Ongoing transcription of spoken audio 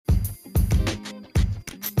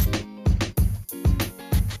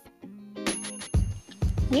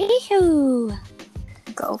Yee-hoo!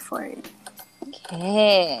 Go for it.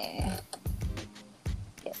 Okay.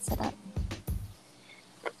 Get set up.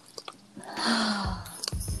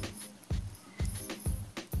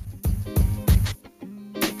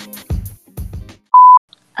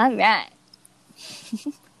 All right.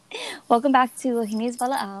 Welcome back to Lohini's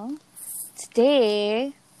Bala'au.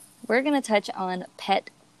 Today, we're going to touch on pet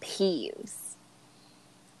peeves.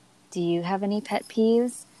 Do you have any pet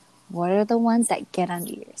peeves? What are the ones that get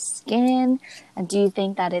under your skin? And do you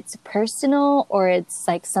think that it's personal or it's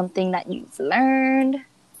like something that you've learned?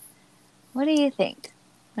 What do you think?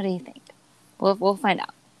 What do you think? We'll find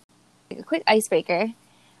out. A quick icebreaker.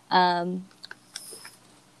 I'm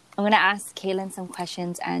going to ask Kaylin some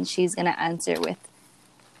questions and she's going to answer them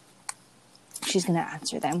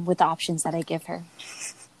with the options that I give her.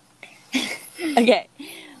 Okay.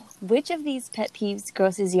 Which of these pet peeves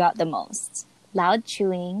grosses you out the most? Loud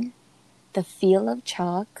chewing, the feel of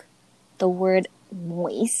chalk, the word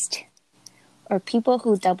moist, or people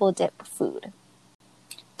who double dip food?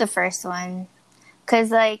 The first one.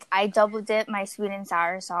 Because, I double dip my sweet and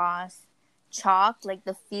sour sauce. Chalk,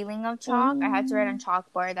 the feeling of chalk. I had to write on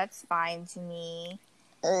chalkboard. That's fine to me.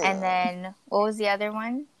 And then, what was the other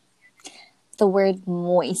one? The word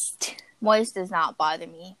moist. Moist does not bother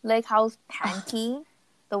me. Like how panty,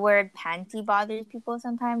 the word panty bothers people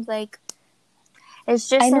sometimes. It's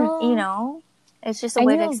just, it's just a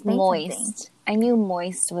way to explain something. I knew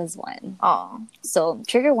moist was one. Oh. So,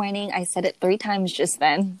 trigger warning, I said it 3 times just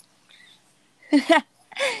then.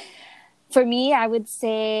 For me, I would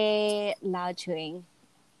say loud chewing.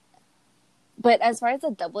 But as far as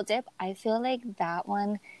the double dip, I feel like that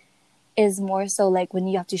one is more so when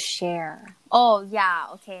you have to share. Oh, yeah,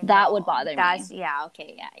 okay. That would bother me. Yeah,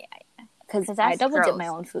 okay, yeah. Because I double dip my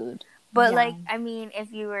own food. But,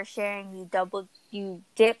 if you were sharing, you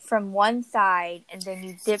dip from one side and then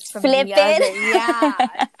you dip from Flip the it. other.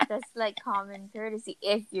 Yeah, that's common courtesy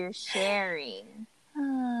if you're sharing.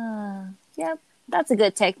 Yep, that's a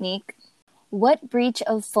good technique. What breach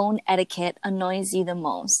of phone etiquette annoys you the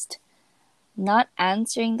most? Not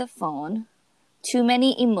answering the phone, too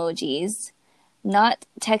many emojis, not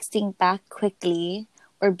texting back quickly,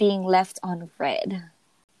 or being left on red.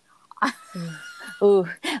 Ooh,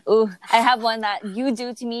 I have one that you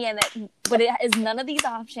do to me, but it is none of these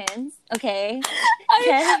options. Okay.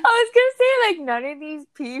 I was gonna say none of these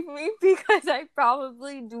peeve me because I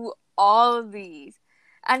probably do all of these,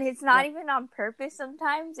 and it's not even on purpose.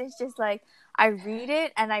 Sometimes it's just I read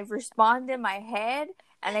it and I respond in my head,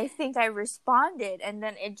 and I think I responded, and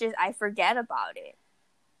then I forget about it.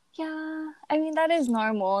 Yeah, I mean that is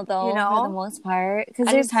normal though, for the most part, because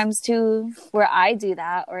And there's times too where I do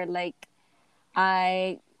that, or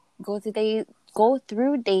I go through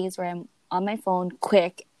days where I'm on my phone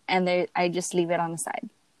quick, and I just leave it on the side.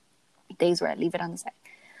 Days where I leave it on the side,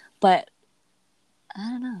 but I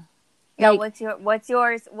don't know. Yeah, what's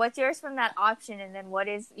yours? What's yours from that option, and then what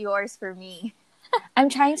is yours for me? I'm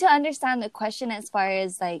trying to understand the question as far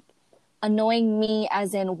as annoying me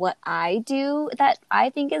as in what I do that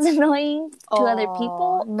I think is annoying to other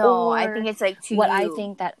people. No, I think it's to what you. I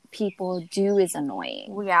think that people do is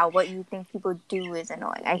annoying. Yeah, what you think people do is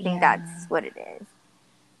annoying. I think that's what it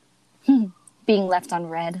is. Being left on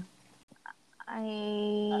red.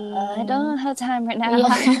 I don't have time right now.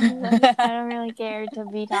 Yeah, I don't really care to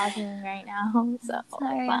be talking right now. So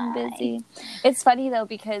sorry, I'm busy. It's funny though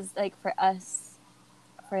because for us,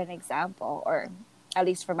 for an example, or at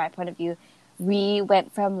least from my point of view, we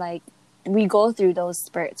went from we go through those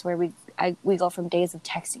spurts where we go from days of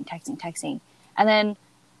texting, and then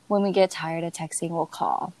when we get tired of texting, we'll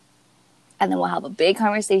call, and then we'll have a big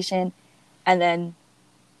conversation, and then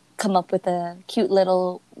come up with a cute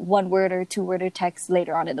little 1-word or 2-word text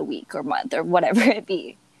later on in the week or month or whatever it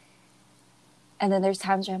be. And then there's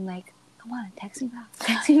times where I'm like, come on, text me back.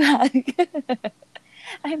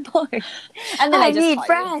 I'm bored. And then I just need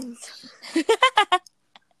friends.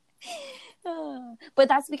 But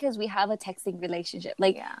that's because we have a texting relationship.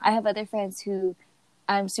 I have other friends who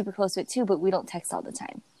I'm super close with too, but we don't text all the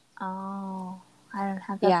time. Oh, I don't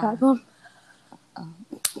have that problem.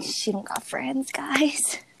 She don't got friends,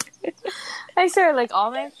 guys. I swear,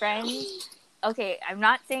 all my friends. Okay, I'm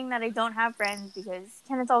not saying that I don't have friends because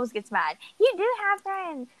Kenneth always gets mad. You do have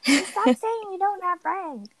friends. Stop saying you don't have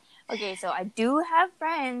friends. Okay, so I do have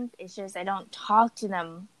friends. It's just I don't talk to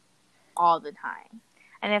them all the time.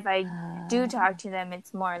 And if I do talk to them,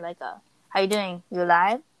 it's more how you doing? You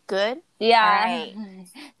alive? Good? Yeah. All right.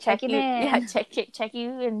 Check in. Yeah, check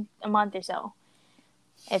you in a month or so,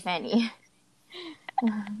 if any.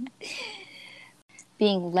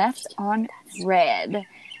 Being left on red.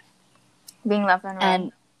 Being left on red.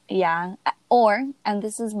 And Yeah. Or, and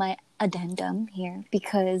this is my addendum here,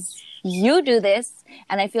 because you do this,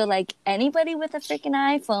 and I feel like anybody with a freaking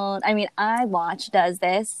iPhone, I mean, iWatch does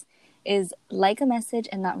this, is like a message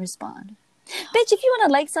and not respond. Bitch, if you want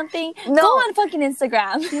to like something, go No. on fucking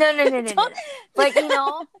Instagram. No. But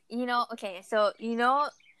okay, so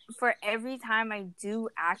for every time I do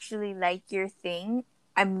actually like your thing,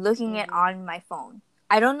 I'm looking it on my phone.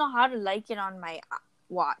 I don't know how to like it on my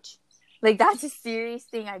watch. Like, that's a serious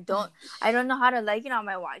thing. I don't know how to like it on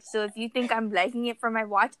my watch. So if you think I'm liking it from my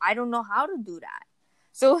watch, I don't know how to do that.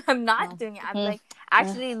 So I'm not doing it. I'm like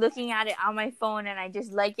actually looking at it on my phone, and I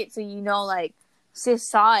just like it, so like sis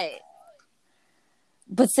saw it.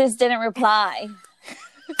 But sis didn't reply.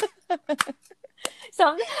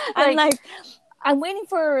 So I'm like, I'm waiting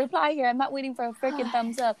for a reply here. I'm not waiting for a freaking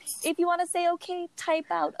thumbs up. If you want to say okay,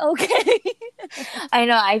 type out okay. I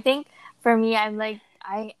know. I think for me, I'm like,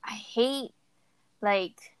 I hate,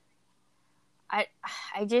 like,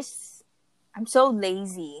 I'm so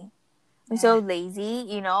lazy. I'm so lazy,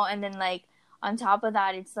 and then, like, on top of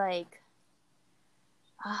that, it's like,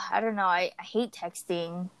 I don't know. I hate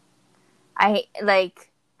texting. I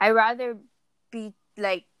rather be,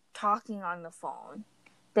 like, talking on the phone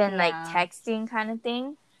than like texting kind of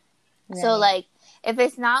thing. Right. So, like, if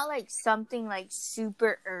it's not like something like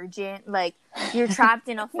super urgent, like you're trapped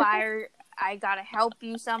in a fire, I gotta help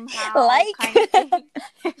you somehow, like kind of thing.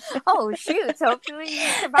 Oh shoot! Hopefully you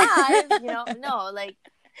survive. No, like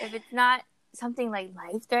if it's not something like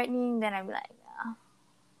life threatening, then I'm like,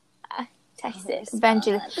 text it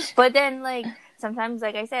eventually. But then, like, sometimes,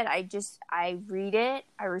 like I said, I read it,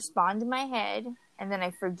 I respond in my head, and then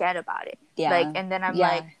I forget about it. Yeah. Like, and then I'm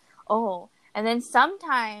like, oh. And then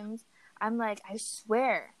sometimes I'm like, I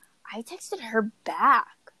swear, I texted her back.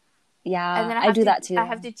 Yeah, and then I do that too. I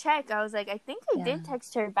have to check. I was like, I think I did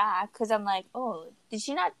text her back, because I'm like, oh, did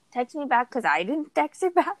she not text me back because I didn't text her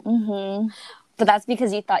back? Mm-hmm. But that's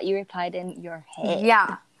because you thought you replied in your head.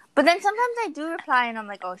 Yeah. But then sometimes I do reply, and I'm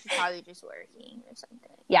like, oh, she's probably just working or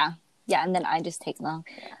something. Yeah. Yeah, and then I just take long.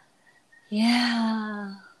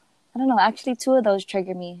 Yeah. I don't know. Actually, 2 of those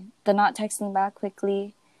trigger me. The not texting back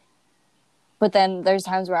quickly. But then there's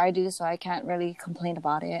times where I do, so I can't really complain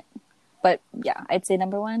about it. But yeah, I'd say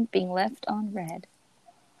number 1, being left on read.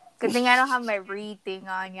 Good thing I don't have my read thing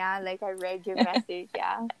on, yeah? Like, I read your message,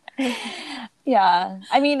 yeah? Yeah.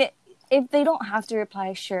 I mean, if they don't have to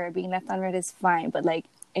reply, sure, being left on read is fine. But, like,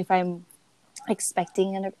 if I'm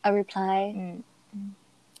expecting a reply,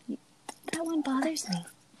 that one bothers me.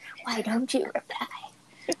 Why don't you reply?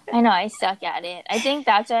 I know, I suck at it. I think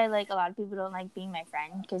that's why, like, a lot of people don't like being my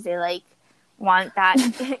friend, because they, like, want that,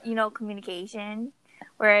 communication.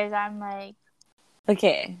 Whereas I'm like...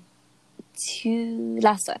 Okay.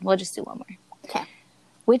 Last one. We'll just do one more. Okay.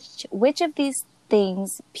 Which of these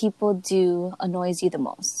things people do annoys you the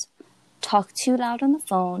most? Talk too loud on the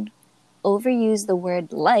phone, overuse the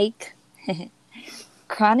word like,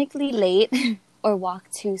 chronically late, or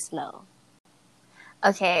walk too slow?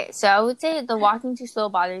 Okay, so I would say the walking too slow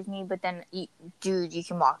bothers me, but then, dude, you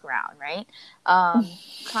can walk around, right?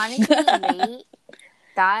 Chronically late,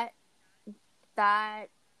 that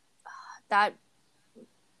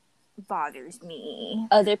bothers me.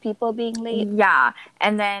 Other people being late? Yeah.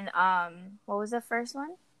 And then, what was the first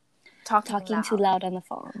one? Talking too loud on the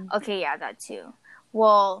phone. Okay, yeah, that too.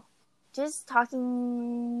 Well, just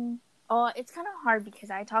talking... Oh, it's kind of hard because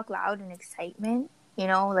I talk loud in excitement,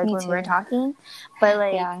 like me when we're talking. But,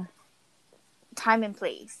 like, time and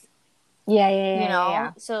place.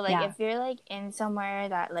 Yeah. So, like, if you're, like, in somewhere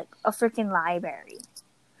that, like, a freaking library,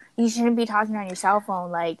 you shouldn't be talking on your cell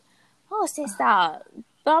phone, like, oh, sister,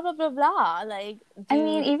 blah, blah, blah, blah. Like, dude, I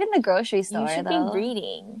mean, even the grocery store, you should be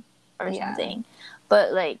reading or something.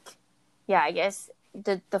 But, like, yeah, I guess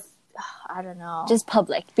the I don't know. Just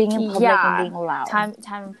being in public and being loud. Time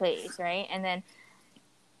and place, right? And then,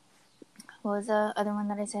 what was the other one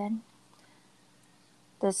that I said?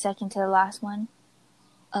 The second to the last one?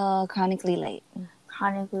 Chronically late.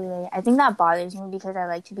 Chronically late. I think that bothers me because I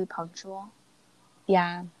like to be punctual.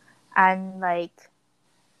 Yeah. And, like,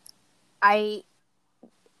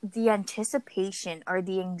 the anticipation or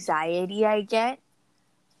the anxiety I get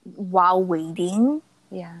while waiting,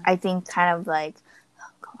 I think kind of like, oh,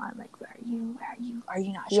 come on, like, where are you? Are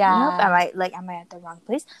you not showing up? Am I at the wrong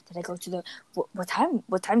place? Did I go to the, what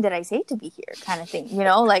time did I say to be here? Kind of thing,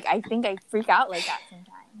 like, I think I freak out like that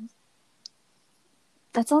sometimes.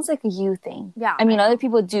 That sounds like a you thing. Yeah. I mean, other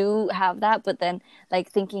people do have that, but then, like,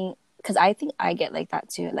 thinking, because I think I get like that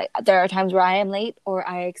too. Like, there are times where I am late or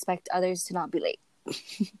I expect others to not be late.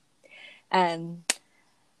 And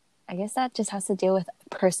I guess that just has to deal with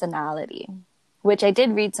personality. which I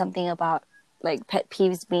did read something about, like, pet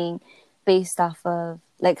peeves being based off of,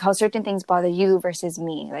 like, how certain things bother you versus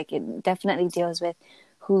me. Like, it definitely deals with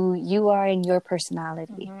who you are and your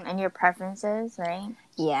personality. And your preferences, right?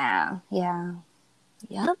 Yeah.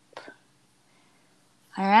 Yep.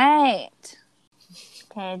 All right.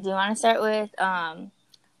 Okay, do you want to start with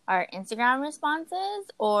our Instagram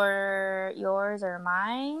responses, or yours or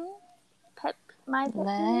mine? My pet peeve?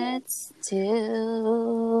 Let's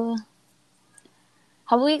do...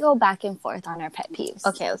 How about we go back and forth on our pet peeves?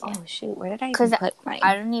 Okay. Oh, shoot. Where did I Because even put mine?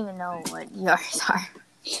 I don't even know what yours are.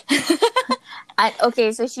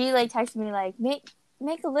 Okay, so she like texted me like, make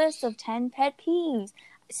a list of 10 pet peeves.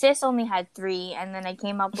 Sis only had 3, and then I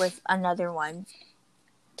came up with another one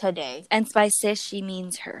today. And by sis, she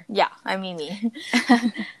means her. Yeah, I mean me.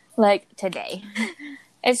 Like today.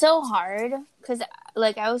 It's so hard because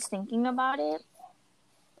like I was thinking about it,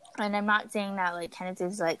 and I'm not saying that like Kenneth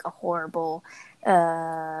is like a horrible,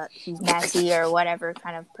 he's messy or whatever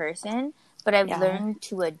kind of person, but I've learned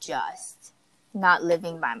to adjust, not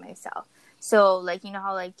living by myself. So like, you know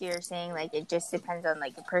how like you're saying like it just depends on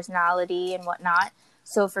like your personality and whatnot.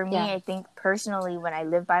 So for me, I think personally when I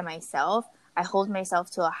live by myself, I hold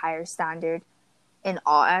myself to a higher standard in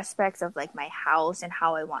all aspects of like my house and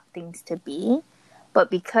how I want things to be. But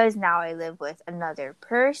because now I live with another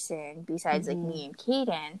person besides like me and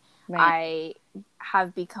Kaden, I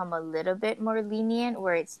have become a little bit more lenient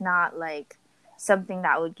where it's not like something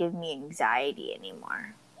that would give me anxiety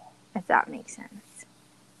anymore, if that makes sense.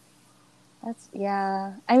 I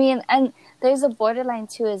mean, and there's a borderline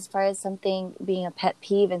too as far as something being a pet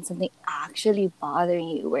peeve and something actually bothering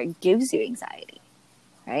you where it gives you anxiety,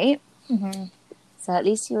 right? Mm-hmm. So at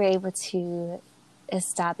least you were able to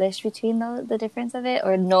establish between the difference of it,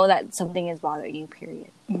 or know that something is bothering you,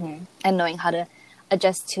 period. Mm-hmm. And knowing how to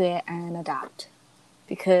adjust to it and adapt.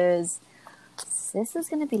 Because sis is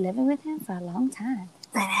going to be living with him for a long time.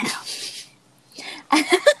 I know.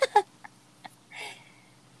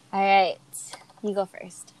 All right. You go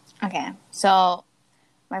first. Okay. So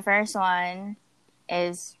my first one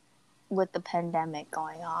is with the pandemic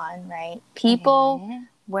going on, right? People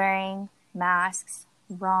wearing masks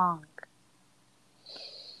wrong.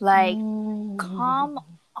 Like, come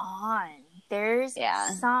on. There's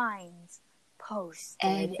signs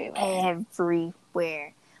posted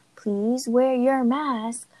everywhere. Please wear your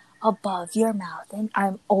mask above your mouth and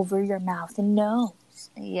over your mouth and nose.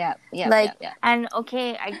 Yep. And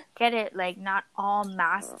okay, I get it. Like, not all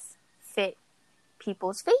masks fit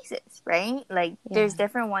people's faces, right? Like, there's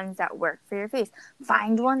different ones that work for your face.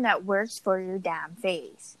 Find one that works for your damn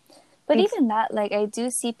face. But even that, like, I do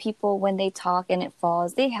see people when they talk and it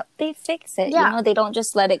falls, they fix it. Yeah. You know, they don't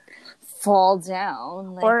just let it fall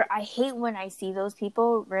down. Like... Or I hate when I see those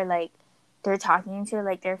people where, like, they're talking to,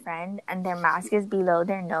 like, their friend and their mask is below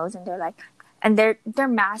their nose and they're like, and their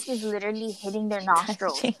mask is literally hitting their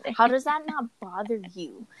nostrils. How does that not bother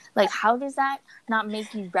you? Like, how does that not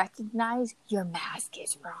make you recognize your mask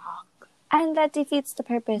is wrong? And that defeats the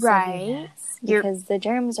purpose of your mask. Because the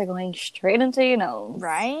germs are going straight into your nose.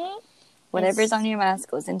 Right? Whatever's on your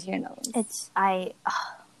mask goes into your nose. I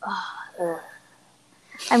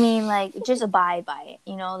mean, like, just abide by it,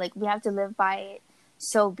 you know? Like, we have to live by it,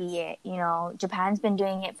 so be it, you know? Japan's been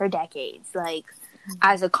doing it for decades, like,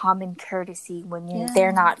 as a common courtesy when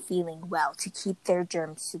they're not feeling well, to keep their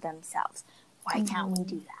germs to themselves. Why can't we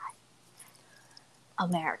do that?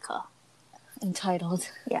 America. Entitled.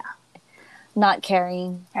 Yeah. Not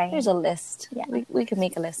caring. Right. There's a list. Yeah. We could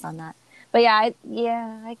make a list on that. But I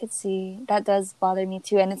could see. That does bother me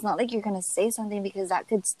too. And it's not like you're going to say something because that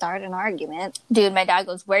could start an argument. Dude, my dad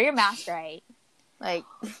goes, wear your mask right. Like,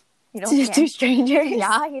 you don't care. To strangers?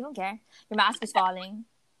 Yeah, you don't care. Your mask is falling.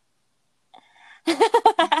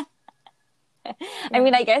 I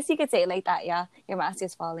mean, I guess you could say it like that, yeah. Your mask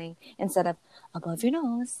is falling instead of above your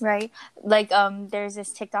nose. Right. Like, there's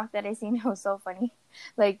this TikTok that I seen. It was so funny.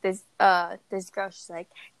 Like, this girl, she's like,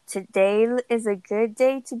 today is a good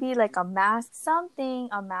day to be like a mask something,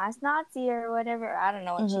 a mask Nazi or whatever. I don't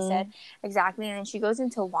know what she said exactly. And then she goes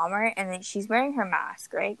into Walmart and then she's wearing her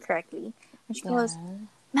mask, right? Correctly. And she goes,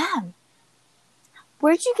 ma'am,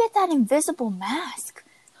 where'd you get that invisible mask?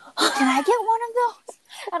 Can I get one of those?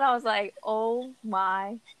 And I was like, oh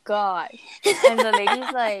my God. And the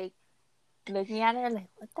lady's like looking at her like,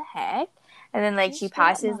 what the heck? And then like she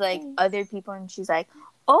passes like other people and she's like,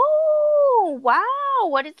 oh wow,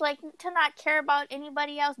 what it's like to not care about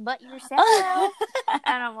anybody else but yourself.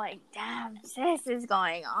 And I'm like, damn, sis is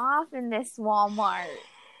going off in this Walmart.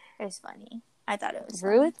 It was funny. I thought it was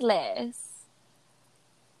ruthless.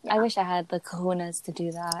 Yeah. I wish I had the cojones to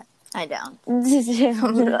do that. I don't.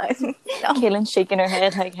 Kaylin No. shaking her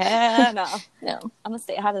head like, hell no. No. I'm gonna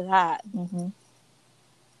stay out of that. Mm-hmm.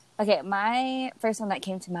 Okay, my first one that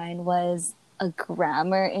came to mind was a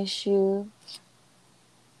grammar issue.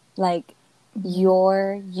 Like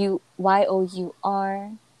Y-O-U-R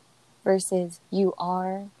versus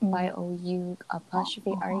you-are, Y-O-U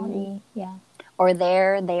apostrophe R-E. Yeah. Or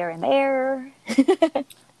there, and there.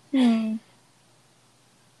 And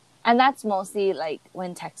that's mostly like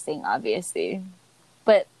when texting, obviously.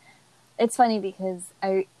 But it's funny because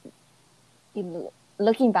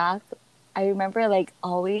looking back, I remember like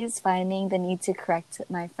always finding the need to correct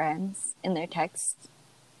my friends in their text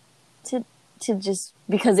to just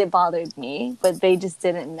because it bothered me, but they just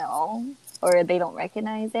didn't know or they don't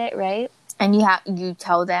recognize it, right? And you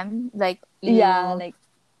tell them like Yeah, like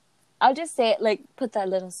I'll just say it, like put that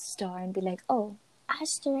little star and be like, "Oh,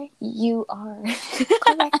 asterisk you are."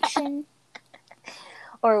 correction.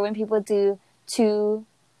 Or when people do to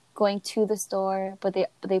going to the store, but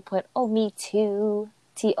they put, "Oh, me too."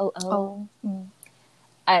 TOO.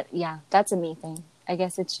 Yeah, that's a me thing. I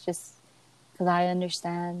guess it's just because I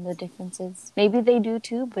understand the differences. Maybe they do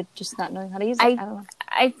too, but just not knowing how to use it. I don't know.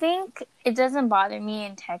 I think it doesn't bother me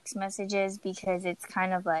in text messages because it's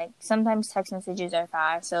kind of like sometimes text messages are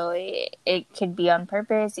fast, so it could be on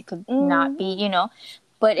purpose, it could not be, you know.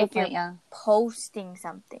 But Good if point, you're posting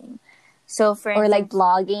something, so for or instance, like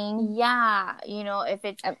blogging, yeah, you know, if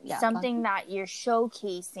it's something blogging that you're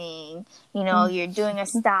showcasing, you know, you're doing a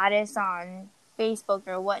status on Facebook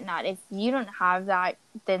or whatnot. If you don't have that,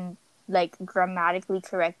 then like grammatically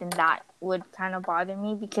correct, and that would kind of bother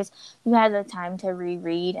me because you had the time to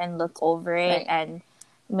reread and look over it and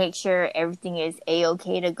make sure everything is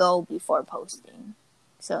a-okay to go before posting.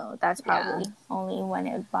 So that's probably only when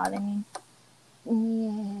it would bother me.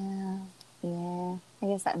 Yeah, I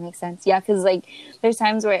guess that makes sense. Yeah, because like there's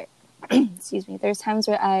times where excuse me, there's times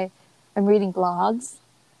where I'm reading blogs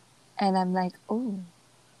and I'm like, oh,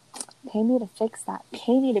 pay me to fix that.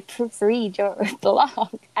 Pay me to proofread your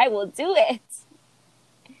blog. I will do it.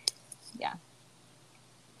 Yeah.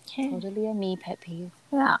 Totally a me pet peeve.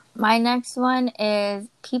 Yeah. My next one is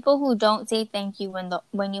people who don't say thank you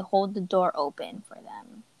when you hold the door open for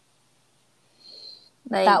them.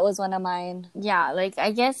 Like, that was one of mine. Yeah, like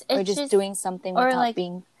I guess it's or just doing something without like,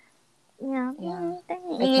 being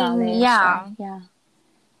acknowledged. Yeah. Or, yeah.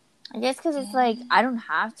 I guess because it's like I don't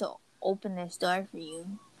have to open this door for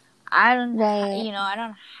you. I don't, I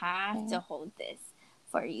don't have to hold this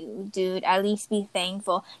for you, dude. At least be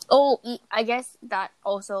thankful. Oh, I guess that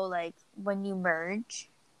also, like, when you merge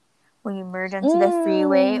onto the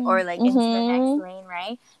freeway or, like, into the next lane,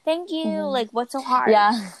 right? Thank you. Like, what's so hard?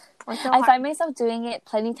 Yeah. I find myself doing it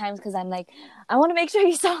plenty times because I'm like, I want to make sure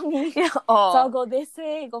you saw me. So I'll go this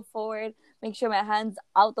way, go forward, make sure my hand's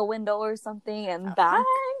out the window or something and back.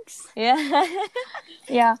 Thanks. Yeah.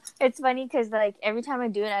 Yeah. It's funny because, like, every time I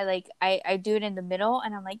do it, I do it in the middle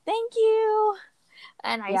and I'm like, thank you.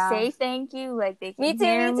 And I say thank you, like they can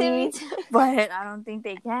hear me too. But I don't think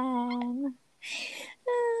they can.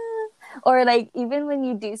 Or like even when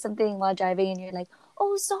you do something while driving and you're like,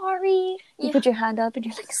 oh, sorry. You put your hand up and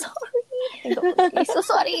you're like, sorry. I'm so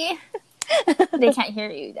sorry. They can't hear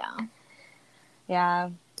you though. Yeah.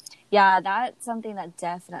 Yeah, that's something that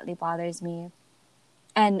definitely bothers me.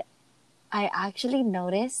 And I actually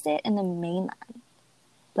noticed it in the mainland.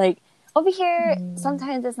 Like over here,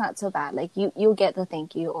 sometimes it's not so bad. Like you'll get the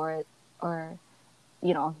thank you or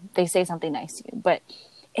you know, they say something nice to you. But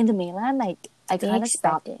in the mainland, like I kind of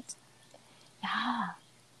stopped it. Yeah.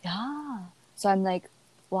 So I'm like,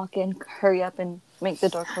 walk in, hurry up, and make the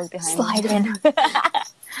door close behind me. Slide in.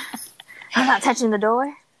 I'm not touching the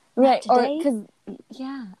door. Right. Or because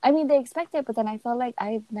I mean they expect it, but then I feel like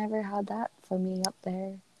I've never had that for me up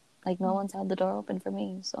there. Like no one's held the door open for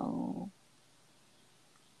me, so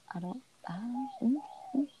I don't.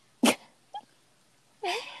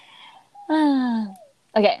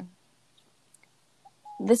 Okay.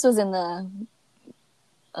 This was in the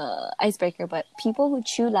icebreaker, but people who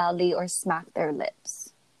chew loudly or smack their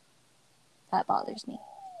lips. That bothers me.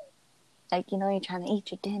 Like, you know, you're trying to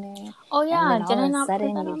eat your dinner. Oh, yeah. And then all of a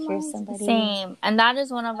sudden you hear somebody. Same. And that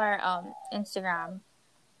is one of our Instagram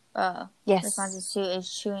responses too,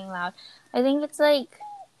 is chewing loud. I think it's like,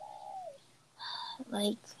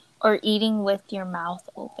 or eating with your mouth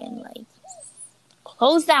open. Like,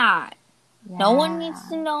 close that. Yeah. No one needs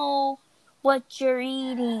to know what you're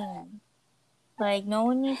eating. Like, no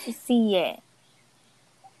one needs to see it.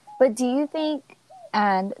 But do you think,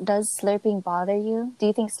 and does slurping bother you? Do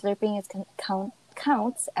you think slurping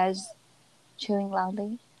counts as chewing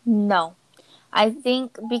loudly? No. I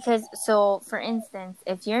think because, so for instance,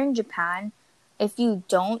 if you're in Japan, if you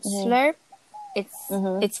don't slurp,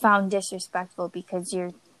 it's found disrespectful because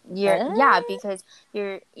because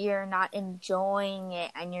you're not enjoying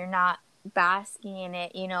it and you're not basking in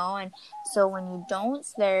it, you know. And so when you don't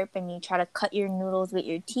slurp and you try to cut your noodles with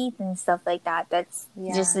your teeth and stuff like that, that's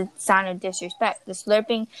just a sign of disrespect. The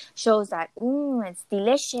slurping shows that it's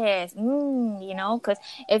delicious, you know. Because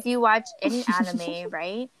if you watch any anime,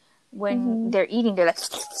 right, when they're eating, they're like,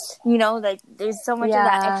 you know, like there's so much of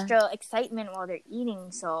that extra excitement while they're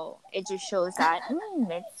eating. So it just shows that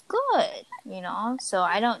it's good, you know. So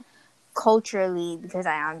I don't, culturally, because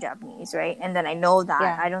I am Japanese, right, and then I know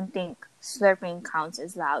that I don't think slurping counts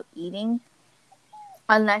as loud eating,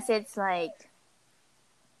 unless it's like,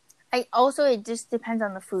 it just depends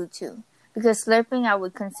on the food too, because slurping I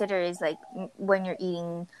would consider is like when you're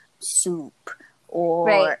eating soup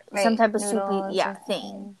or some type of soupy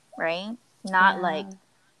thing, right? Not like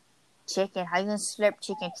chicken. How you gonna slurp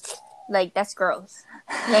chicken? Like, that's gross.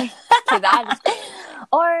 Like, to that is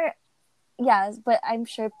or yes, but I'm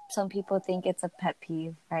sure some people think it's a pet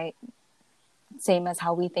peeve, right? Same as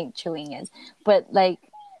how we think chewing is. But like,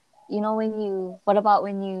 you know, what about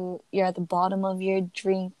when you're at the bottom of your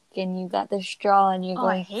drink and you got the straw and you're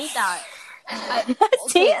going, I hate that.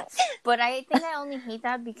 But I think I only hate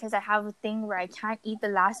that because I have a thing where I can't eat the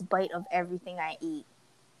last bite of everything I eat.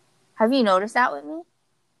 Have you noticed that with me?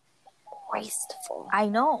 Wasteful. I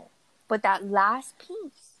know, but that last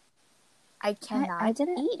piece, I cannot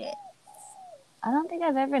eat it. I don't think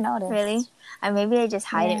I've ever noticed. Really? Maybe I just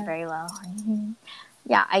hide it very well.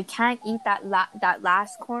 Yeah, I can't eat that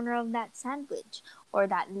last corner of that sandwich, or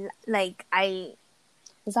that, like,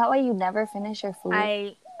 Is that why you never finish your food?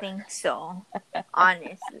 I think so.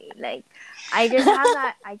 Honestly, like, I just have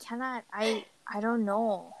that. I cannot. I don't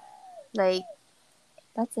know. Like,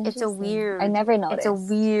 that's interesting. It's a weird. I never noticed. It's a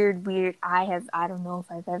weird. I don't know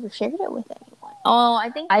if I've ever shared it with anyone. Oh, I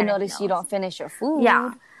think I noticed you don't finish your food.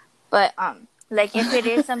 Yeah, but like, if it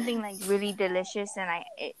is something like really delicious and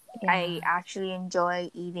I actually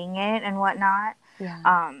enjoy eating it and whatnot.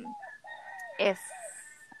 Yeah. If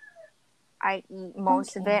I eat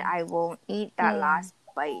most of it, I won't eat that last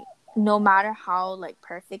bite, no matter how like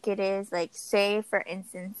perfect it is. Like, say for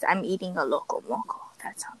instance, I'm eating a loco moco.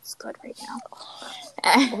 That sounds good right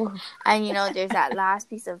now. And you know, there's that last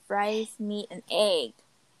piece of rice, meat, and egg,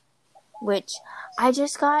 which I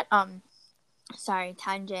just got. Sorry,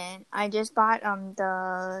 tangent. I just bought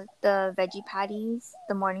the veggie patties,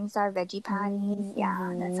 the Morningstar veggie patties.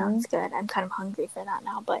 Yeah, that sounds good. I'm kind of hungry for that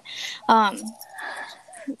now, but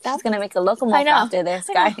that's gonna make a loco moco after this,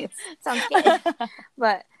 guys. Sounds good.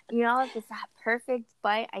 But you know, if it's that perfect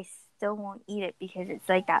bite, I still won't eat it because it's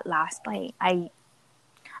like that last bite.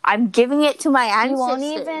 I'm giving it to my ancestors. You won't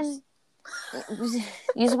even.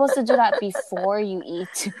 You're supposed to do that before you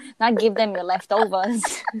eat, not give them your leftovers.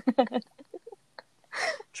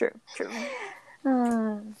 True.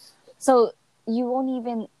 So you won't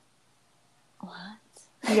even. What?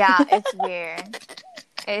 Yeah, it's weird.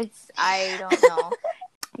 I don't know.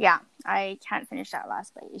 Yeah, I can't finish that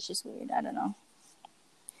last bite. It's just weird. I don't know.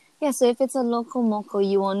 Yeah, so if it's a loco moco,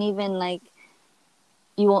 you won't even like.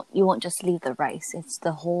 You won't just leave the rice. It's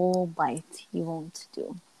the whole bite. You won't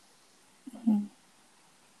do.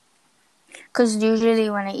 Because usually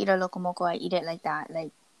when I eat a loco moco, I eat it like that,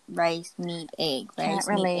 like rice, meat, egg, rice,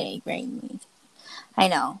 meat, egg, rice, meat. I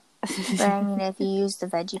know, but I mean, if you use the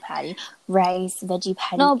veggie patty, rice, veggie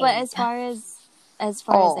patty. No, but as far as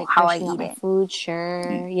like how I eat it, food,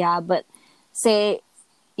 sure, yeah. But say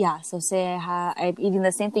I'm eating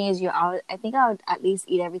the same thing as you. I think I would at least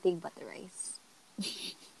eat everything but the rice.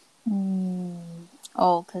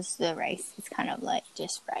 Oh, because the rice is kind of like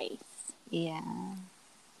just rice. Yeah.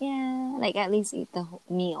 Like at least eat the whole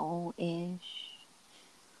meal-ish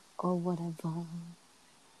or whatever.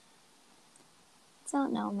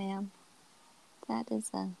 Don't know, ma'am. That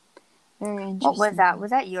is a very interesting. What was that?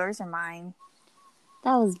 Was that yours or mine?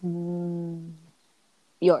 That was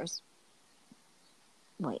yours.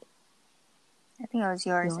 Wait. I think it was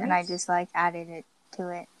yours, and I just like added it to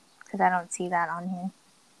it because I don't see that on here.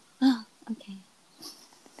 Oh, okay.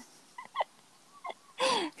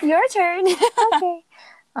 Your turn. Okay.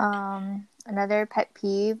 Another pet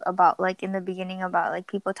peeve about, like, in the beginning about like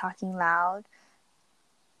people talking loud.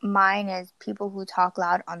 Mine is people who talk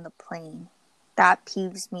loud on the plane. That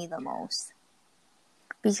peeves me the most.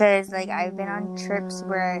 Because like I've been on trips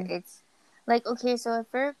where it's like, okay, so if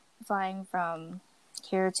we're flying from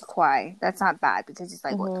here to Kauai, that's not bad because it's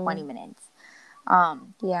like 20 minutes.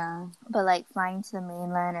 Yeah. But like flying to the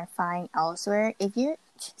mainland or flying elsewhere, if you're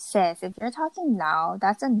talking loud,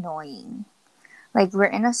 that's annoying. Like, we're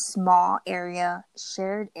in a small area,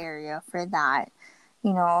 shared area for that.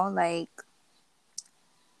 You know, like,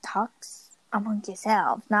 talks among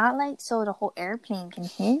yourself. Not, like, so the whole airplane can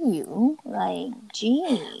hear you. Like,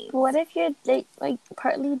 geez. What if you're, like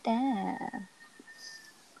partly deaf?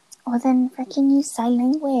 Well, then freaking use sign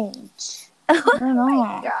language. I don't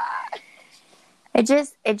know. God.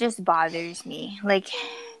 It just bothers me. Like,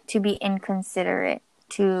 to be inconsiderate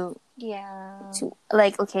to Yeah.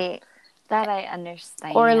 like, okay, That I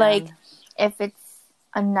understand. or like if it's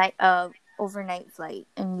a overnight flight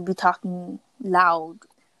and you be talking loud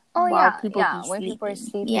Oh while yeah, people yeah. be When people are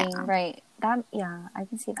sleeping. sleeping, Yeah. right? That I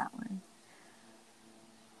can see that one.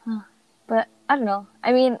 Huh. But I don't know.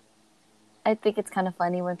 I mean, I think it's kind of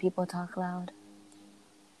funny when people talk loud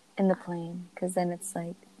in the plane, because then it's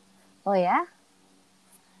like, oh yeah,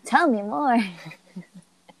 tell me more.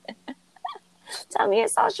 Tell me your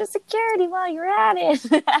social security while you're at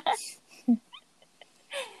it.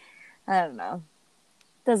 I don't know.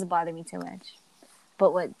 Doesn't bother me too much.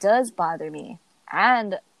 But what does bother me,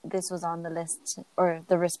 and this was on the list or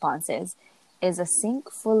the responses, is a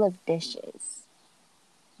sink full of dishes.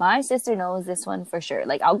 My sister knows this one for sure.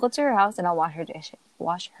 Like, I'll go to her house and I'll wash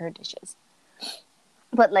her dishes.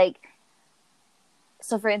 But like,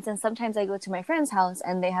 so for instance, sometimes I go to my friend's house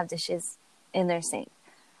and they have dishes in their sink.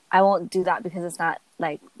 I won't do that because it's not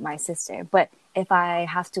like my sister. But if I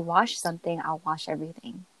have to wash something, I'll wash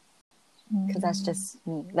everything. Because that's just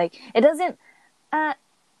me. Like, it doesn't, I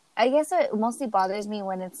guess it mostly bothers me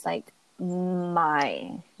when it's like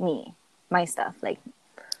my stuff, like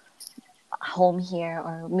home here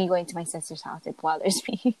or me going to my sister's house. It bothers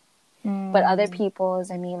me. But other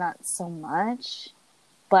people's, I mean, not so much.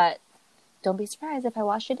 But don't be surprised if I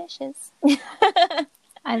wash your dishes.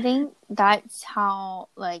 I think that's how,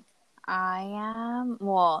 like, I am.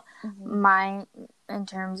 Well, mine, in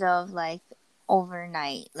terms of, like,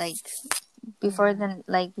 overnight. Like, before I go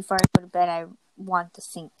to bed, I want the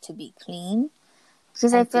sink to be clean.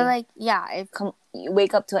 Because I feel like, you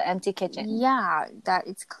wake up to an empty kitchen. Yeah, that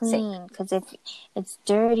it's clean. Because if it's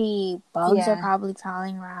dirty, bugs are probably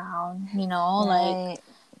crawling around, you know? Right. Like,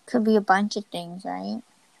 could be a bunch of things, right?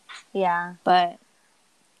 Yeah. But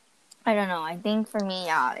I don't know. I think for me,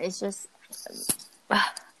 it's just,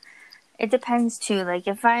 it depends too. Like,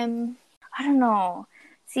 if I don't know.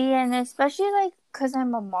 See, and especially, like, because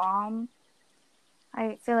I'm a mom,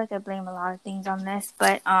 I feel like I blame a lot of things on this,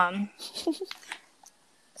 but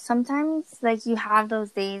sometimes, like, you have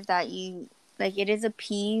those days that you, like, it is a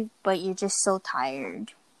peeve, but you're just so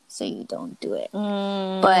tired, so you don't do it.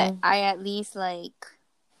 But I at least, like,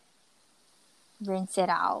 rinse it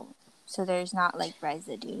out, so there's not, like,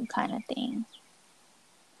 residue kind of thing.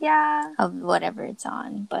 Yeah. Of whatever it's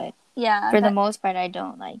on, but yeah, for the most part, I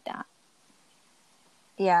don't like that.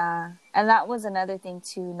 Yeah, and that was another thing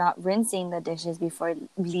too, not rinsing the dishes before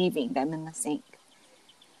leaving them in the sink.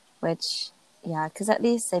 Which, because at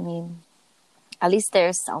least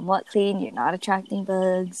they're somewhat clean. You're not attracting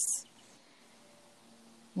bugs.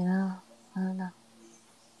 You know, I don't know.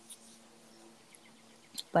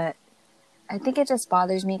 But I think it just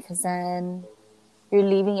bothers me because then you're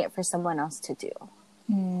leaving it for someone else to do.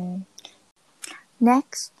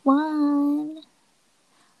 Next one.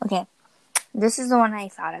 Okay, this is the one I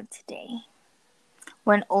thought of today.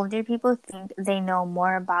 When older people think they know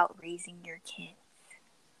more about raising your kids.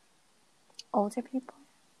 Older people?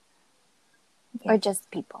 Yes. Or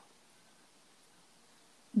just people?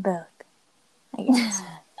 Both, I guess.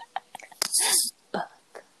 Both.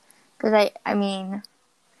 Because I mean,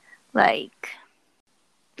 like,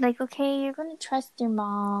 okay, you're going to trust your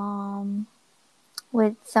mom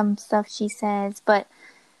with some stuff she says, but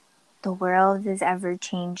the world is ever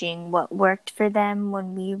changing. What worked for them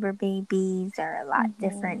when we were babies are a lot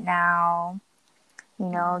different now. You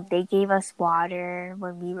know, they gave us water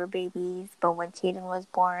when we were babies, but when Caden was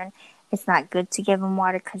born, it's not good to give him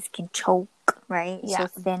water because it can choke, right? Yeah. So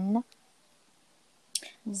thin.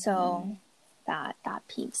 So that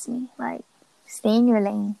peeves me. Like, stay in your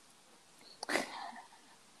lane.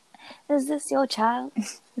 Is this your child?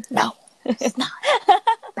 No, it's not.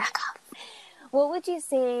 Back up. What would you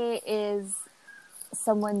say is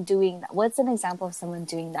someone doing that? What's an example of someone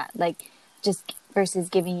doing that? Like, just versus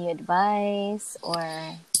giving you advice, or?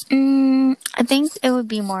 I think it would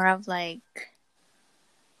be more of like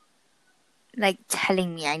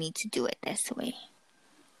telling me I need to do it this way.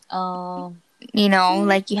 You know,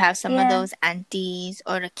 like you have some of those aunties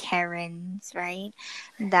or the Karens, right?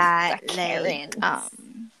 That like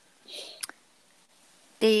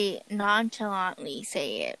they nonchalantly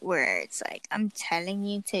say it where it's like, I'm telling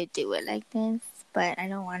you to do it like this, but I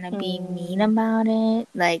don't want to be mean about it.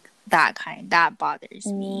 Like, that bothers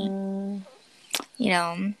me. You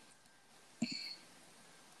know?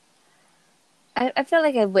 I feel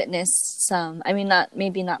like I've witnessed some. I mean,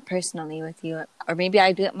 maybe not personally with you, or maybe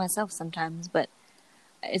I do it myself sometimes, but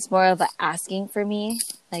it's more of a asking for me.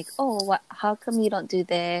 Like, oh, how come you don't do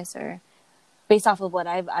this? Or based off of what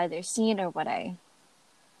I've either seen or what I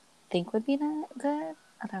think would be that good.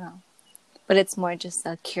 I don't know. But it's more just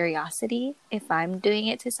a curiosity if I'm doing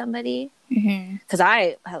it to somebody. Because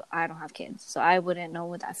I don't have kids, so I wouldn't know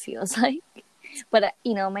what that feels like. But,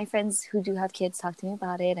 you know, my friends who do have kids talk to me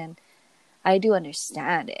about it, and I do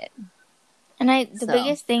understand it. And the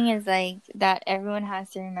biggest thing is, like, that everyone has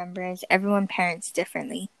to remember is everyone parents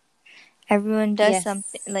differently. Everyone does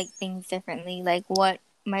something, like, things differently. Like, what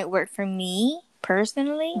might work for me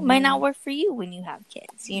personally might not work for you when you have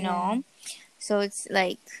kids, you know? So it's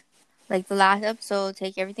like the last episode,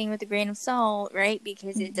 take everything with a grain of salt, right?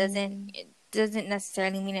 Because it doesn't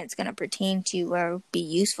necessarily mean it's going to pertain to you or be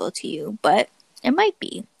useful to you, but it might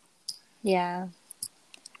be. Yeah.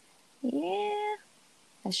 Yeah.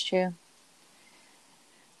 That's true.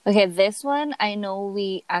 Okay, this one I know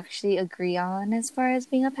we actually agree on as far as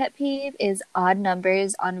being a pet peeve is odd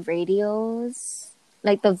numbers on radios,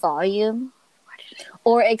 like the volume.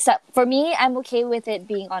 Or except for me, I'm okay with it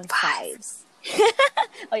being on fives.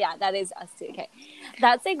 Oh yeah, that is us too. Okay,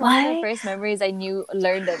 that's like one of the first memories I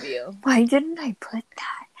learned of you. Why didn't I put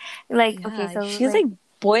that? Like, okay, so she's like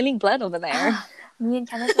boiling blood over there. Me and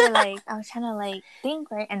Kenneth were like, I was trying to like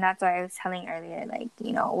think, right? And that's why I was telling earlier, like,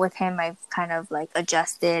 you know, with him, I've kind of like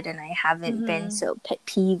adjusted and I haven't been so pet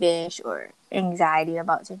peevish or anxiety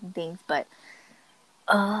about certain things. But,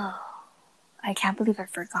 I can't believe I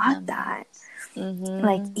forgot that.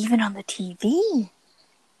 Like, even on the TV.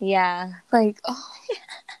 Yeah. Like,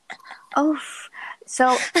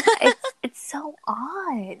 so it's so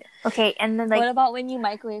odd. Okay, and then like, what about when you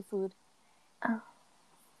microwave food?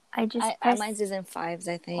 I just press. Mine's is in fives,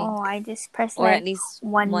 I think. Oh, I just press or like at least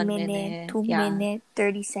 1 minute, 2 minutes,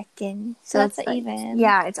 30 seconds. So that's like, even.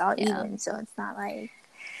 Yeah, it's all even. So it's not like.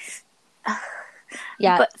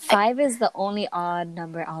 Yeah, but 5 is the only odd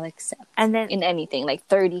number I'll accept. And then in anything, like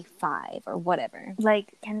 35 or whatever. Like,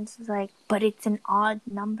 Kenneth was like, but it's an odd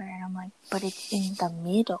number, and I'm like, but it's in the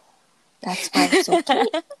middle. That's why it's okay.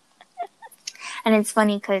 And it's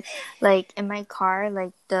funny because, like, in my car,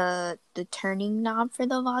 like, the turning knob for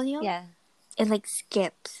the volume, it, like,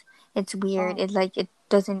 skips. It's weird. It, like, it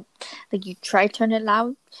doesn't, like, you try to turn it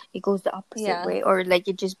loud, it goes the opposite way, or, like,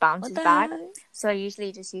 it just bounces back. So I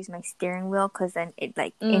usually just use my steering wheel because then it,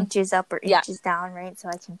 like, inches up or inches down, right? So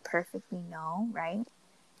I can perfectly know, right?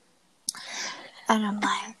 And I'm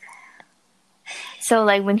like... So,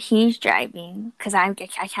 like, when he's driving, because I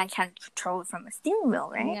can't control it from a steering wheel,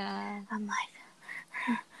 right? Yeah. I'm like...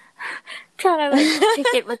 trying to like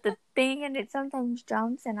pick it with the thing, and it sometimes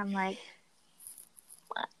jumps, and I'm like,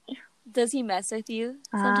 what? Does he mess with you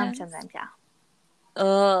sometimes? Sometimes, yeah.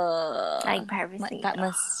 Like purposely. That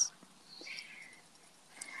must.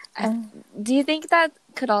 Do you think that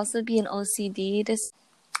could also be an OCD?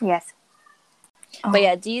 Yes. But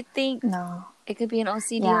yeah, do you think it could be an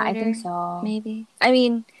OCD? Yeah, order? I think so. Maybe. I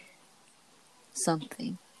mean,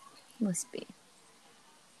 something must be.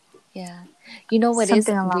 Yeah. You know what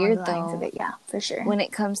something is weird the lines though? Of it, yeah, for sure. When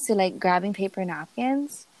it comes to like grabbing paper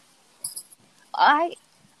napkins, I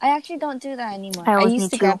actually don't do that anymore. I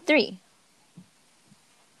used to grab 3.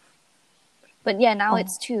 But yeah, now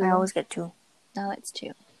it's 2. I always get 2. Now it's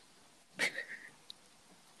 2.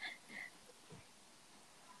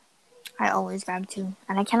 I always grab 2.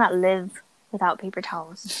 And I cannot live without paper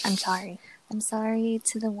towels. I'm sorry. I'm sorry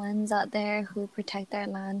to the ones out there who protect our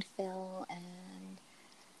landfill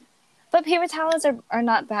But paper towels are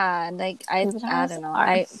not bad. Like I don't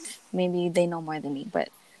know. Maybe they know more than me, but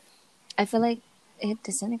I feel like it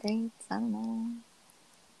disintegrates. I don't know.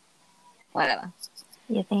 Whatever.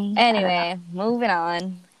 You think? Anyway, moving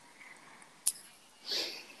on.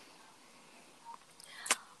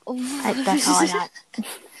 That's all I got.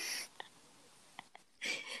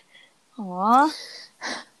 Aww.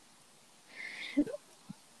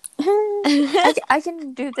 I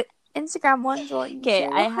can do the Instagram ones. Okay,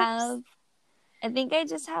 I think I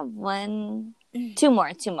just have 2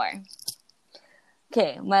 more.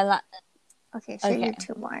 Okay, Okay, share your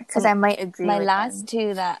 2 more because I might agree. My with last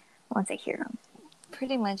them 2 that once I hear them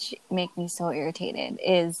pretty much make me so irritated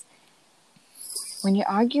is when you're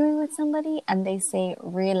arguing with somebody and they say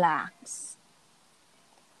relax.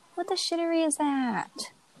 What the shittery is that?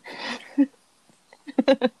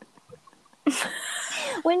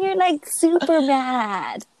 When you're like super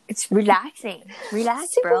mad. It's relaxing.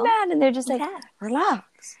 Relax, super bro. mad, and they're just like, Relax.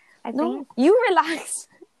 relax. I No, think you relax.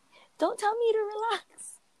 Don't tell me to relax.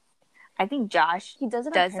 I think Josh He does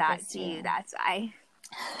it on does purpose, that to too. you. That's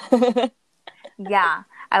why. Yeah,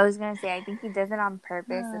 I was gonna say I think he does it on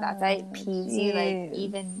purpose, so that's why it peeves you like jeez.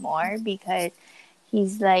 even more because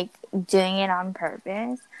he's like doing it on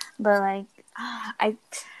purpose. But like,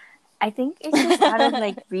 I think it's just out of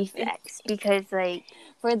like reflex because like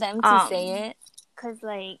For them to say it. because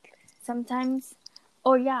like sometimes,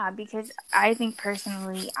 oh yeah, because I think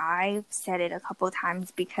personally I've said it a couple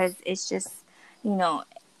times because it's just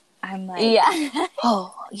I'm like Yeah.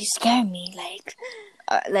 oh you scare me like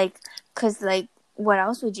because like what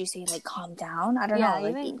else would you say like calm down I don't Yeah, know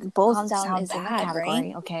like even both calm down sound is in that bad category,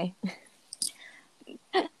 right okay?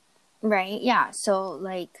 right yeah so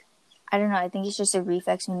like I don't know I think it's just a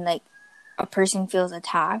reflex when like a person feels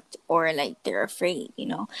attacked or like they're afraid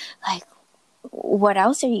like what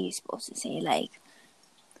else are you supposed to say like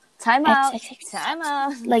Time out. time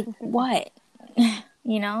out like what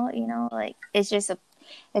like it's just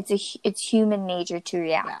it's human nature to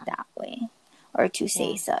react that way or to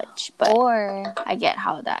say such but Or I get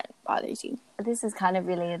how that bothers you. this is kind of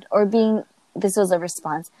related. Or this was a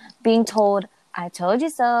response. Being told, I told you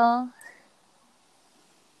so.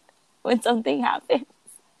 When something happens.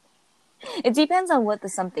 It depends on what the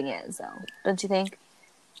something is, though. Don't you think?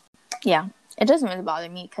 Yeah. It doesn't really bother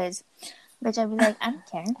me because, bitch, I'd be like, I don't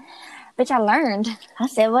care. Bitch, I learned. I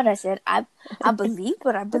said what I said. I believed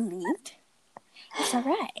what I believed. It's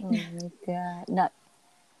alright. Oh my god. No.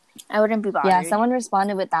 I wouldn't be bothered. Yeah, someone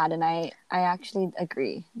responded with that, and I actually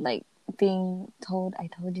agree. Like, being told, I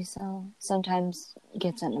told you so, sometimes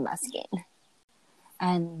gets under my skin.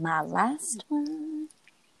 And my last one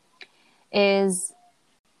is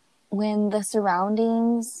when the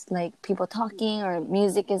surroundings, like people talking or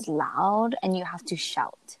music is loud and you have to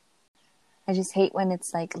shout. I just hate when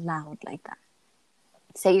it's like loud like that.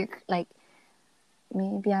 Say you're like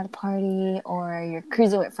maybe at a party or you're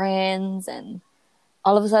cruising with friends and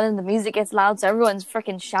all of a sudden the music gets loud, so everyone's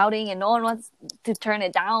freaking shouting and no one wants to turn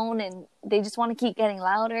it down and they just want to keep getting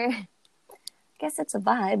louder. I guess it's a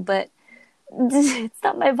vibe, but it's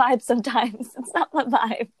not my vibe sometimes. It's not my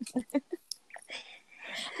vibe.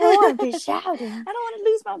 I don't want to be shouting. I don't want to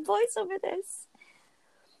lose my voice over this.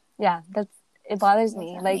 Yeah, it bothers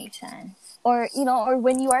me. That like, makes sense. Or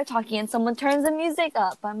when you are talking and someone turns the music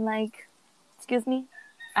up, I'm like, excuse me,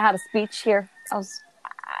 I had a speech here.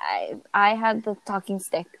 I had the talking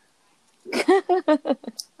stick.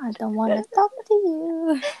 I don't want to talk to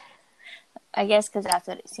you. I guess because that's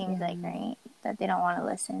what it seems like, right? That they don't want to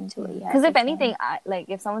listen to what you have to say. Because if anything,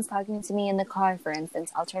 if someone's talking to me in the car, for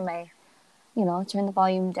instance, I'll turn the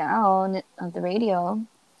volume down of the radio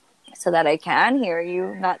so that I can hear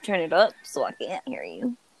you, not turn it up so I can't hear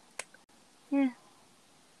you. Yeah.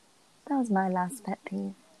 That was my last pet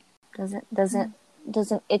peeve.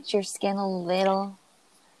 Doesn't itch your skin a little?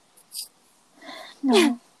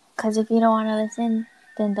 No. Because if you don't want to listen,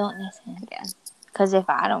 then don't listen. Yeah. Because if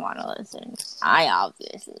I don't want to listen, I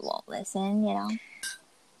obviously won't listen,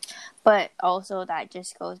 But also that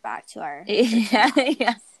just goes back to our...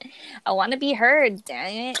 yeah. I want to be heard,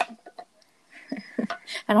 damn it.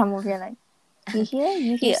 And I'm over here like, you hear?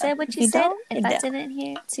 You hear. You said what you said. If I don't. didn't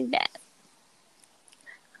hear, too bad.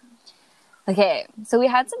 Okay, so we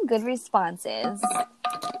had some good responses.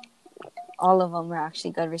 All of them were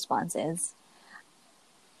actually good responses.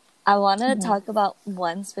 I want to talk about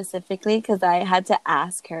one specifically because I had to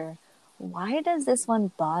ask her, why does this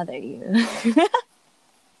one bother you?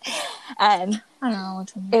 And I don't know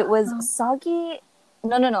which one. it was soggy.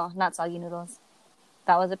 No, not soggy noodles.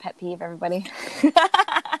 That was a pet peeve, everybody.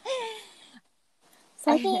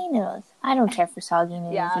 Soggy noodles. I don't care for soggy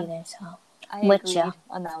noodles either, so. I agreed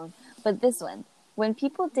on that one. But this one, when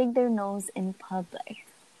people dig their nose in public,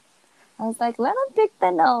 I was like, let them pick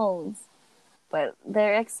the nose. But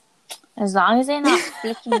they're as long as they're not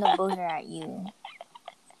flicking the booger at you.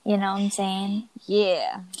 You know what I'm saying?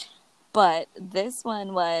 Yeah. But this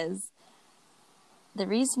one was, the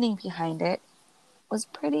reasoning behind it was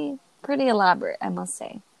pretty elaborate, I must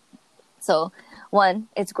say. So, one,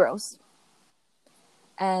 it's gross.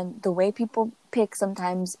 And the way people pick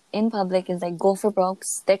sometimes in public is like go for broke,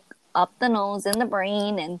 stick up the nose in the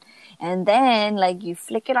brain, and then like you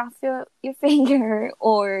flick it off your finger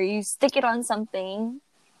or you stick it on something,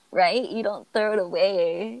 right? You don't throw it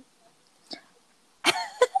away.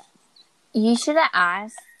 You should have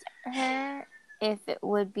asked her if it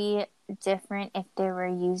would be different if they were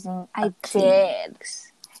using I did.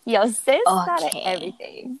 Yo, sis thought of Okay.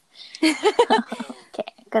 everything.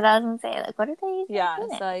 Okay. Because I was gonna say, like, what if they use Yeah,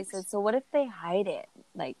 Kleenex? so I said, so what if they hide it?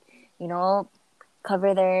 Like,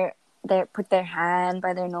 cover put their hand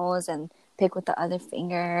by their nose and pick with the other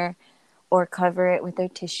finger, or cover it with their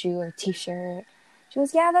tissue or t-shirt. She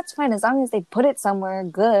goes, yeah, that's fine as long as they put it somewhere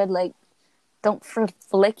good. Like, don't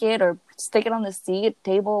flick it or stick it on the seat,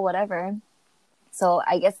 table, whatever. So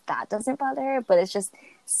I guess that doesn't bother her, but it's just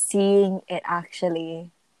seeing the action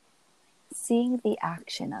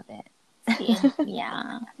of it.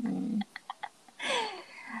 Yeah.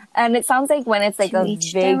 And it sounds like when it's like To a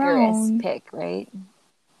each their vigorous own. pick, right?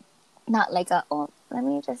 Not like let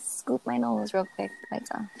me just scoop my nose real quick.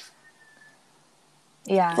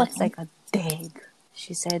 Yeah, Flick it's like a dig.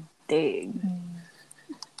 She said dig.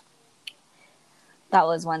 That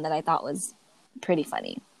was one that I thought was pretty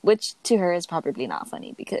funny, which to her is probably not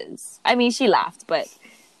funny because, I mean, she laughed, but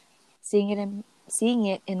seeing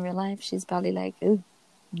it in real life, she's probably like, ooh,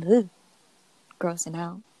 grossing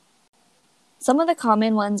out. Some of the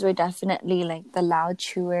common ones were definitely like the loud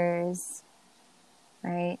chewers,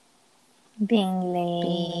 right? Being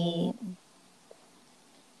late.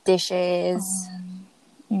 Dishes.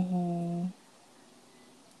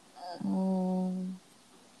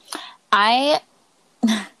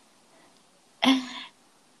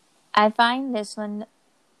 I find this one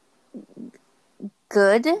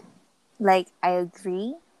good. Like, I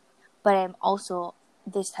agree, but I'm also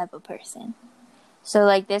this type of person. So,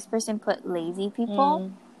 like, this person put lazy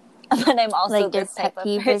people. But I'm also Like, their this type pet of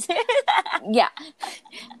peeve is, person. yeah,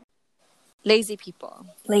 Lazy people.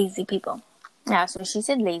 lazy people. Yeah, so she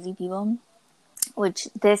said lazy people, which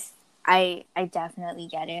this, I definitely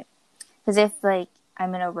get it. Because if, like,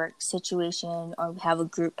 I'm in a work situation or have a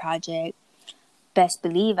group project, best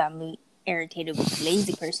believe I'm irritated with a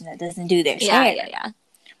lazy person that doesn't do their share. Yeah.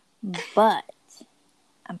 But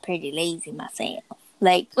I'm pretty lazy myself.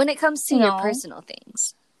 Like, When it comes to your personal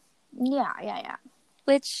things. Yeah.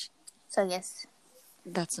 Which, So, yes.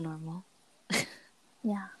 that's normal.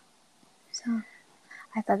 Yeah. So,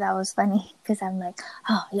 I thought that was funny. Because I'm like,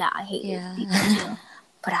 oh, yeah, I hate lazy people too.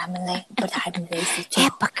 But I'm lazy too.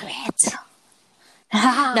 Hypocrite.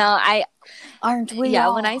 No, aren't we yeah,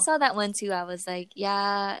 all? when I saw that one too, I was like,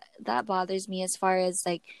 yeah, that bothers me as far as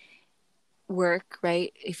like work,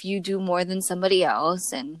 right? If you do more than somebody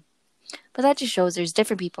else, but that just shows there's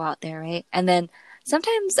different people out there, right? And then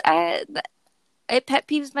sometimes it pet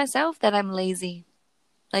peeves myself that I'm lazy.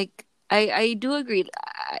 Like, I do agree.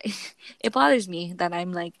 It bothers me that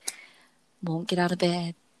I'm like, won't get out of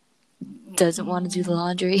bed, doesn't want to do the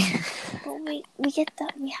laundry. But we get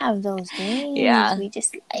that. We have those days. Yeah. We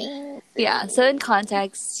just like. Yeah, so in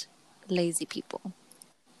context, lazy people.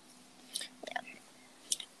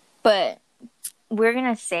 But we're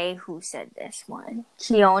gonna say who said this one.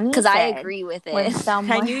 Keone, because I agree with it. When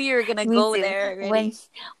someone, I knew you were gonna go there already.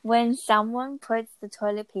 When someone puts the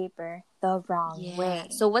toilet paper the wrong way.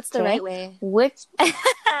 So what's the right way? Which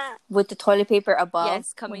with the toilet paper above?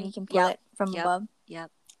 Yes, when you can pull it from above.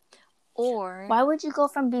 Yep. Or why would you go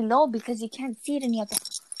from below? Because you can't see it and you have to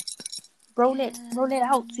roll it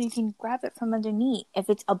out so you can grab it from underneath. If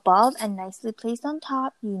it's above and nicely placed on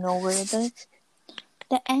top, you know where the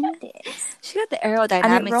end is. She got the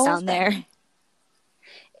aerodynamics down there.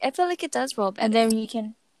 I feel like it does roll better. And then you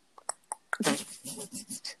can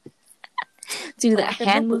do the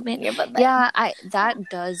hand movement. Yeah, that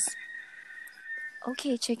does.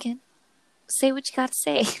 Okay, chicken. Say what you got to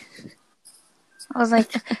say. I was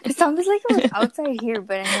like, it sounded like it was outside here,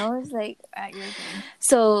 but I know it's like at your thing.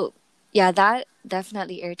 So, yeah, that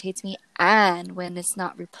definitely irritates me. And when it's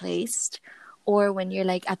not replaced, or when you're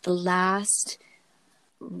like at the last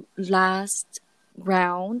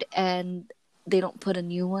round and they don't put a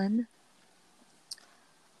new one.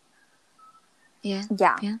 Yeah.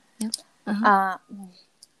 Uh-huh.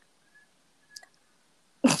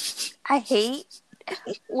 I hate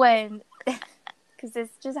when, because this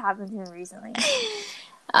just happened to me recently.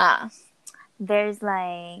 There's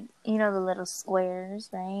like, the little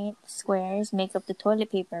squares, right? Squares make up the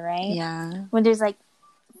toilet paper, right? Yeah. When there's like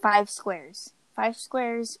 5 squares,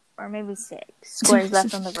 or maybe 6 squares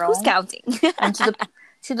left on the row. Who's counting? And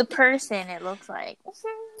to the person, it looks like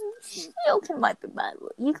you can wipe it, but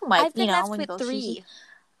you can wipe. I think that's when with you go 3.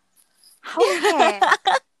 How the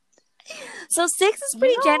heck? So 6 is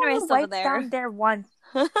pretty generous over there. Down there once.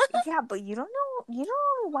 Yeah, but you don't know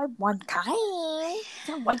wipe one time. You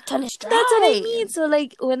don't wipe till it's dry. That's what I mean. So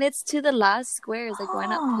like when it's to the last square, it's like why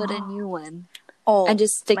not put a new one? And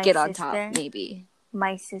just stick it on top, maybe.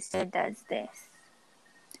 My sister does this.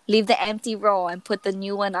 Leave the empty row and put the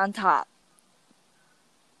new one on top.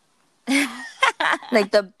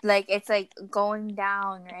 Like it's like going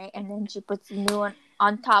down, right? And then she puts the new one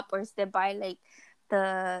on top, or is they by like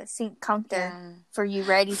the sink counter for you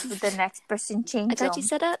ready for the next person change. I got you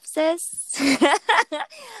set up, sis.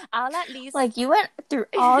 I'll at least like you went through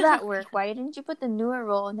all that work. Why didn't you put the newer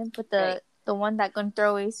roll and then put the Right. the one that gonna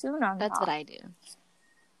throw away soon on That's top? what I do.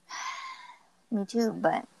 Me too,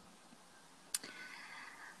 but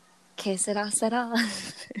Que será.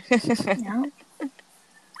 no.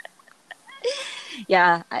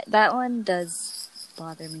 Yeah, that one does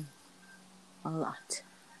bother me a lot.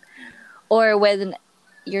 Or when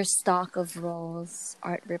your stock of rolls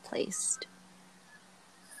aren't replaced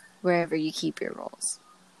wherever you keep your rolls,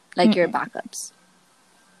 like your backups.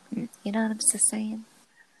 You know what I'm just saying?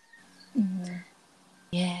 Mm-hmm.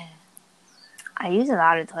 Yeah. I use a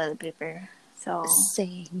lot of toilet paper, so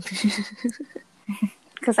Same.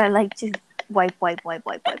 because I like to wipe.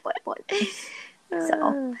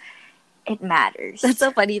 So it matters. That's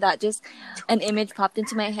so funny that just an image popped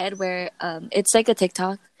into my head where it's like a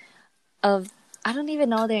TikTok of, I don't even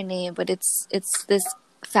know their name, but it's this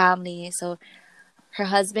family. So her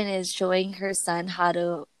husband is showing their son how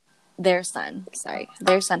to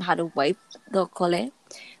wipe the cole,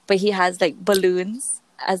 but he has like balloons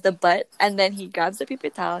as the butt, and then he grabs the paper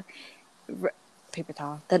towel,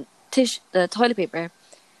 the toilet paper,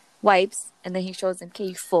 wipes, and then he shows them, okay,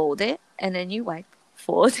 you fold it, and then you wipe,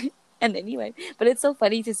 fold it, and then you wipe. But it's so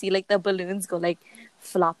funny to see like the balloons go like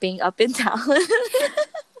flopping up and down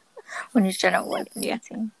when you're trying to wipe. Yeah.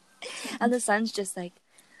 And the son's just like,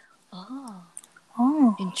 oh,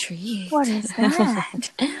 intrigued. What is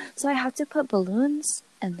that? So I have to put balloons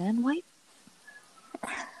and then wipe.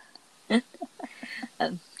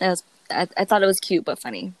 I thought it was cute but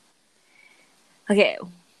funny. Okay,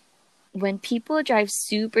 when people drive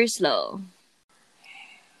super slow,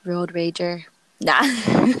 road rager. Nah,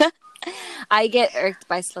 I get irked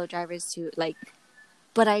by slow drivers too. Like,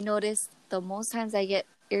 but I notice the most times I get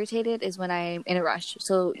irritated is when I'm in a rush.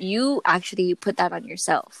 So you actually put that on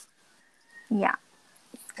yourself. Yeah,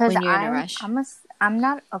 because when you're in a rush. I'm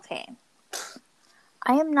not okay.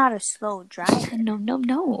 I am not a slow driver.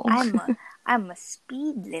 No. I'm a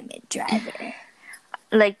speed limit driver.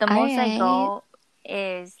 Like the most I go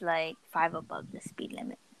is like 5 above the speed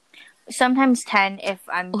limit. Sometimes 10 if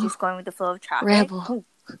I'm just going with the flow of traffic. Rebel.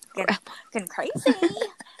 Getting crazy,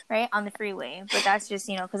 right, on the freeway. But that's just,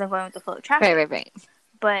 because I'm going with the flow of traffic. Right.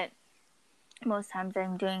 But most times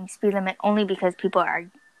I'm doing speed limit only because people are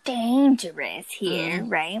dangerous here,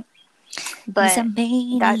 right? But he's a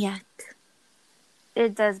maniac.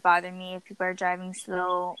 It does bother me if people are driving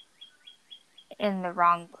slow in the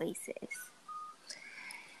wrong places.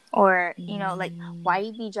 Or, like, why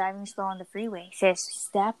you be driving slow on the freeway? Sis,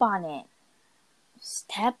 step on it.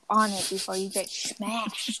 Step on it before you get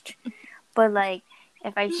smashed. But, like,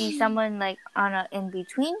 if I see someone, like, on a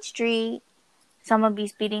in-between street, someone be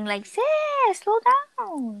speeding, like, sis, slow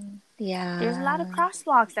down. Yeah. There's a lot of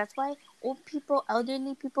crosswalks. That's why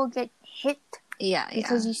elderly people get hit. Yeah.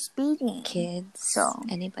 Because you're speeding. Kids.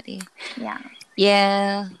 Anybody. Yeah.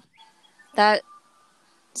 Yeah. That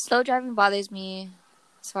slow driving bothers me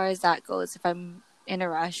as far as that goes. If I'm in a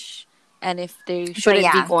rush and if they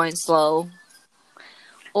shouldn't be going slow.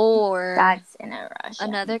 Or that's in a rush.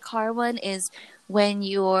 Another car one is when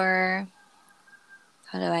you're,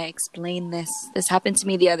 how do I explain this? This happened to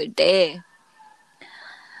me the other day.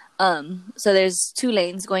 So there's 2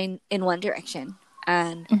 lanes going in one direction,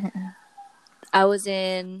 and I was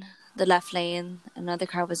in the left lane, another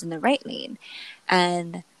car was in the right lane,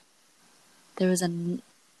 and there was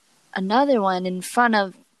another one in front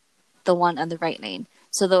of the one on the right lane.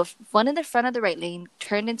 So the one in the front of the right lane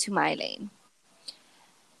turned into my lane,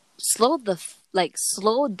 slowed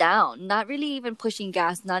down, not really even pushing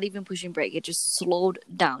gas, not even pushing brake. It just slowed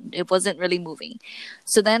down. It wasn't really moving.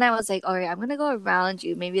 So then I was like, all right, I'm going to go around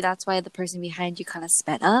you. Maybe that's why the person behind you kind of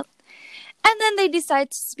sped up. And then they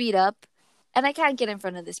decide to speed up, and I can't get in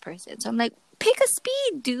front of this person. So I'm like, pick a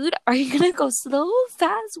speed, dude. Are you going to go slow,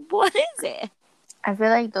 fast? What is it? I feel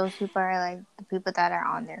like those people are like the people that are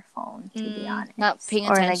on their phone, to be honest. Not paying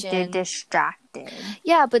attention. Or like they're distracted.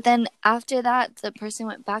 Yeah, but then after that, the person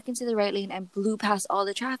went back into the right lane and blew past all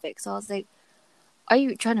the traffic. So I was like, are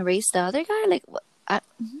you trying to race the other guy? Like, what?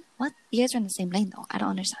 What? You guys are in the same lane, though. I don't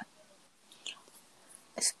understand.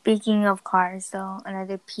 Speaking of cars, though,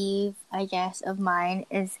 another peeve, I guess, of mine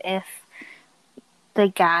is if the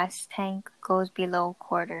gas tank goes below a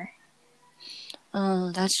quarter.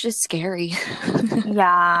 That's just scary.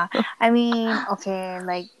 Yeah. I mean, okay,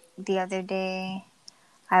 like the other day,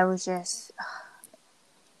 I was just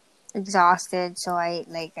exhausted, so I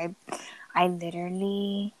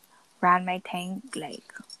literally ran my tank like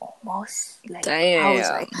almost like Damn. I was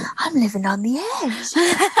like, I'm living on the edge.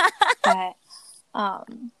 But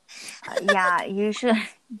yeah,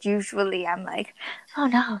 usually I'm like, oh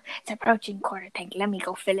no, it's approaching quarter tank. Let me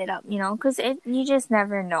go fill it up, because you just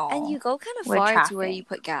never know. And you go kind of with far traffic. to where you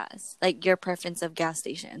put gas, like your preference of gas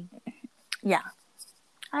station. Yeah,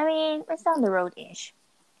 I mean it's down the road ish.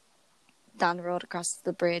 Down the road, across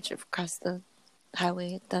the bridge, across the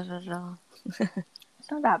highway. Da da da. It's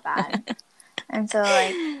not that bad. And so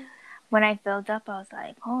like when I filled up, I was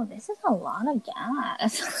like, oh, this is a lot of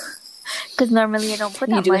gas. Because normally I don't put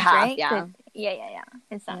that You do much, half, right? yeah. Yeah.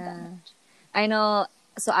 It's not that much. I know.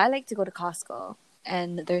 So I like to go to Costco,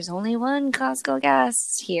 and there's only one Costco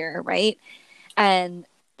gas here, right? And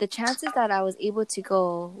the chances that I was able to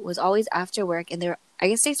go was always after work, and I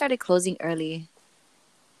guess they started closing earlier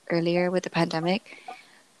with the pandemic.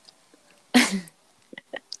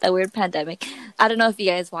 A weird pandemic. I don't know if you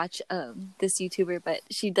guys watch this YouTuber, but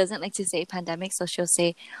she doesn't like to say pandemic, so she'll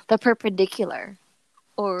say the perpendicular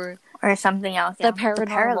or something else. The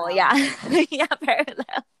paranormal, yeah. Yeah,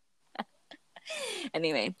 parallel.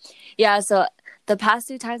 Anyway, yeah, so the past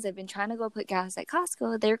 2 times I've been trying to go put gas at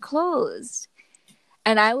Costco, they're closed.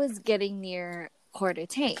 And I was getting near quarter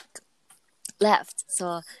tank left.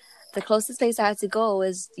 So the closest place I had to go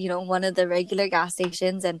was, one of the regular gas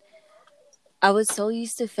stations. And I was so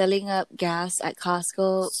used to filling up gas at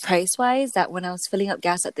Costco price-wise that when I was filling up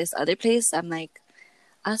gas at this other place, I'm like,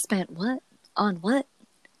 I spent what? On what?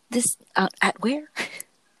 This at where?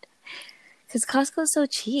 Because Costco's so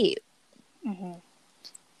cheap. Mm-hmm.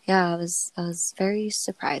 Yeah, I was very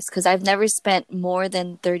surprised because I've never spent more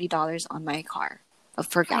than $30 on my car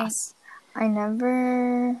for gas. I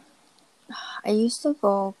used to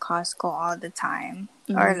go Costco all the time,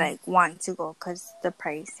 or like want to go because the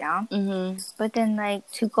price, yeah. Mm-hmm. But then like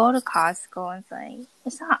to go to Costco, it's like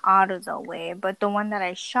it's not out of the way, but the one that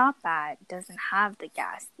I shop at doesn't have the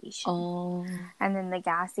gas station. Oh. And then the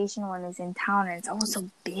gas station one is in town, and it's always so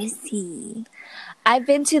busy. I've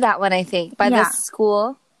been to that one, I think, by the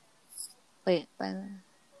school. Wait, never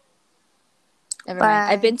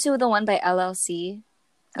mind. I've been to the one by LLC.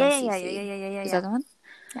 Yeah. Is that the one?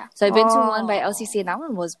 Yeah. So I've been to one by LCC, and that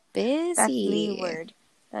one was busy. That's Leeward.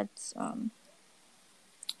 That's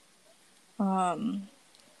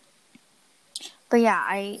But yeah,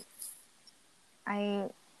 I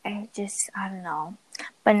just I don't know.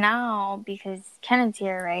 But now because Kenneth's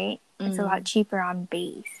here, right? It's a lot cheaper on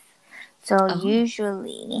base. So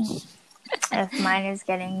usually, if mine is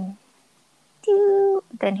getting due,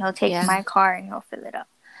 then he'll take my car and he'll fill it up.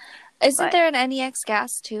 Isn't there an NEX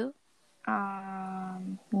gas too?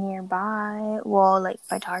 Nearby, well, like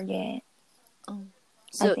by Target.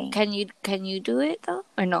 So can you do it though,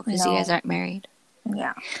 or no? Because you guys aren't married.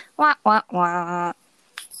 Yeah. Wah wah wah.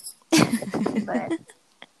 But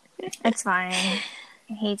it's fine.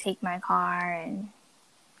 He take my car and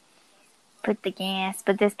put the gas.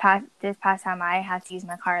 But this past time, I had to use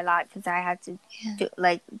my car a lot because I had to do,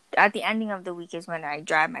 like, at the ending of the week is when I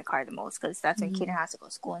drive my car the most because that's when Keaton has to go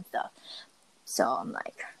to school and stuff. So I'm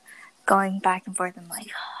like going back and forth. I'm like,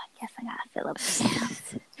 oh, I guess I gotta fill up the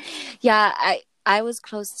gas. Yeah, I was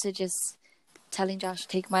close to just telling Josh,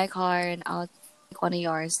 take my car and I'll take one of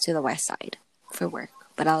yours to the west side for work.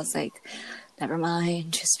 But I was like, never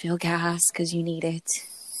mind, just fill gas because you need it.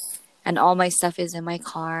 And all my stuff is in my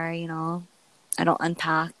car, I don't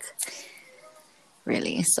unpack,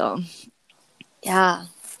 really. So, yeah.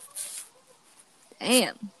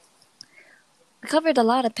 Damn. We covered a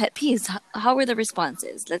lot of pet peeves. How were the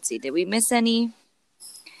responses? Let's see, did we miss any?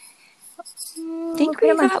 I think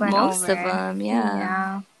we got most of them,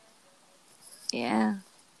 yeah.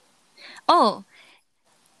 Oh,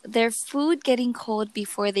 their food getting cold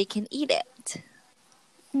before they can eat it.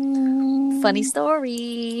 Funny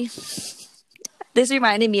story. This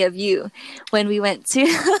reminded me of you when we went to...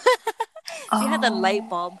 She had the light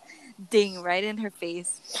bulb ding right in her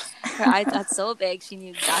face. Her eyes got so big, she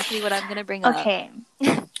knew exactly what I'm going to bring up. Okay.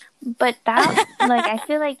 But that, I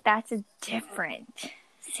feel like that's a different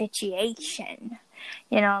situation.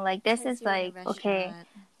 This is okay...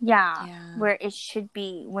 Yeah, where it should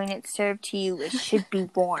be, when it's served to you, it should be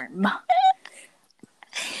warm.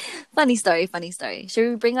 Funny story. Should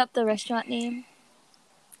we bring up the restaurant name?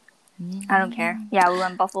 I don't care. Yeah, we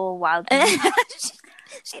went Buffalo Wild Wings.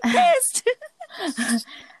 She pissed.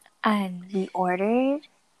 And we ordered.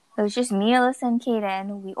 It was just me, Alyssa, and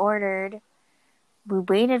Kaden. We ordered. We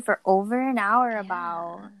waited for over an hour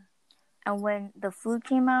about. And when the food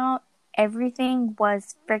came out, everything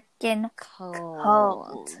was freaking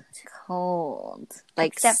cold.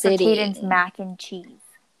 Like except sitting. for Kaden's mac and cheese.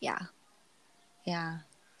 Yeah.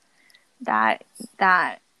 That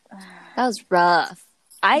That was rough.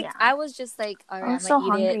 Yeah. I was just like, all I right, was I'm so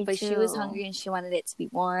gonna eat hungry it, but she was too. hungry and she wanted it to be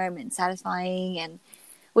warm and satisfying, and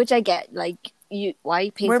which I get. Like, why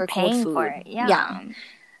you pay We're for cold paying food? for it. Yeah.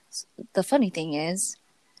 The funny thing is,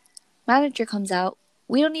 manager comes out.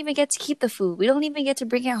 We don't even get to keep the food. We don't even get to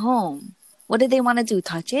bring it home. What did they want to do?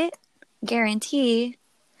 Touch it? Guarantee.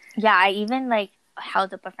 Yeah, I even like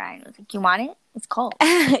held up a friend. I was like, "You want it? It's cold."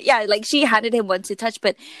 Yeah, like she handed him one to touch.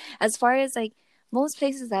 But as far as like most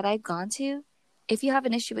places that I've gone to, if you have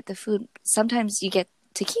an issue with the food, sometimes you get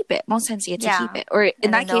to keep it. Most times you get to keep it. Or in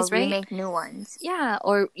And that then they'll case, right? remake new ones. Yeah,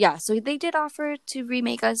 so they did offer to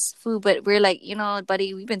remake us food, but we're like, you know,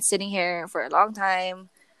 buddy, we've been sitting here for a long time.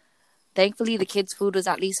 Thankfully, the kids' food was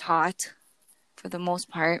at least hot for the most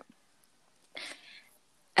part.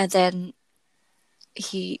 And then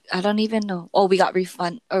I don't even know. Oh, we got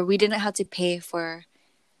refund, or we didn't have to pay for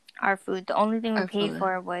Our food. The only thing we our paid food.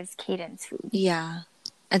 for was Cadence food. Yeah,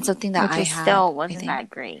 and something that which had, still wasn't that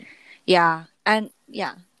great. Yeah, and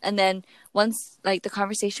then once like the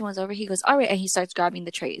conversation was over, he goes, "All right," and he starts grabbing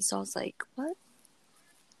the trays. So I was like, "What?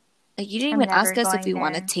 Like you didn't I'm even never ask us if we going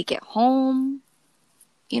want to there. take it home,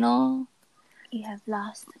 you know?" You have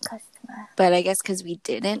lost the customer. But I guess because we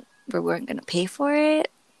didn't, we weren't gonna pay for it.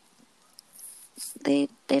 They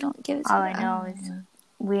don't give it to All us. I know is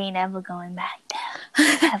we ain't ever going back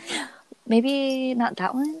there. Maybe not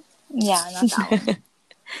that one. Yeah, not that one.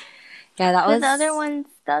 Yeah, that was The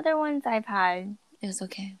other ones I've had it was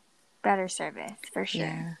okay. better service for sure.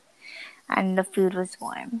 Yeah. And the food was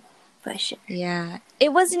warm for sure. Yeah.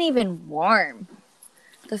 It wasn't even warm.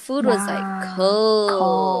 The food was like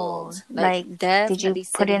cold. Like did you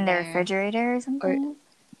put in the refrigerator or something? Or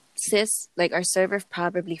sis, like our server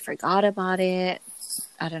probably forgot about it.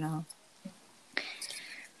 I don't know.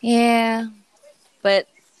 Yeah. But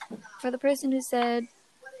for the person who said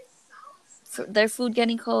their food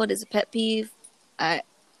getting cold is a pet peeve,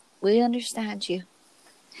 we understand you.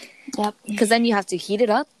 Yep. Because then you have to heat it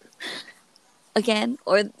up again,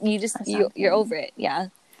 or you're over it. Yeah.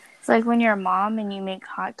 It's like when you're a mom and you make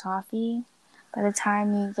hot coffee. By the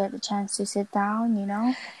time you get the chance to sit down, you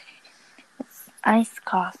know, it's iced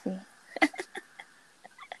coffee.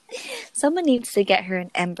 Someone needs to get her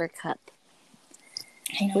an Ember cup.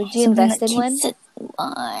 I know. Would you invest in one?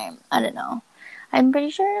 Warm. I don't know. I'm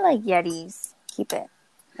pretty sure like Yetis keep it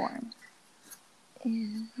warm.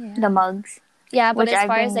 Yeah. The mugs. Yeah, but which as I've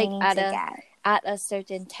far been as like meaning to get. at a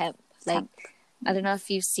certain temp, like I don't know if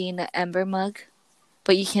you've seen an Ember mug,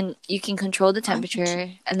 but you can control the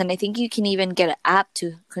temperature, and then I think you can even get an app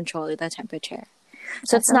to control the temperature.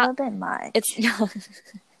 So That's it's not a little bit much. It's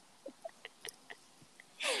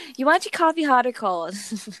you want your coffee hot or cold?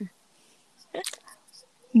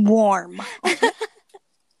 Warm.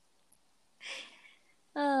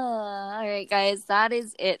 All right, guys, that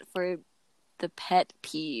is it for the pet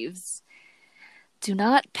peeves. Do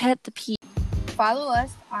not pet the peeves. Follow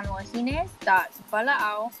us on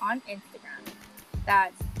wahines.balao on Instagram.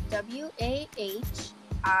 That's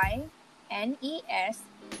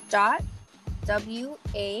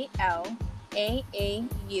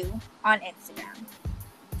WAHINES.WALAAU on Instagram.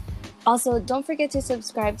 Also, don't forget to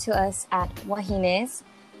subscribe to us at Wahines,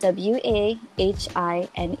 WAHINES,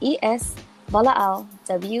 Balao,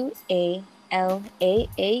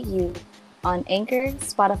 WALAAU on Anchor,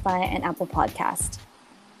 Spotify, and Apple Podcast.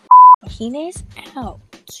 Wahines out.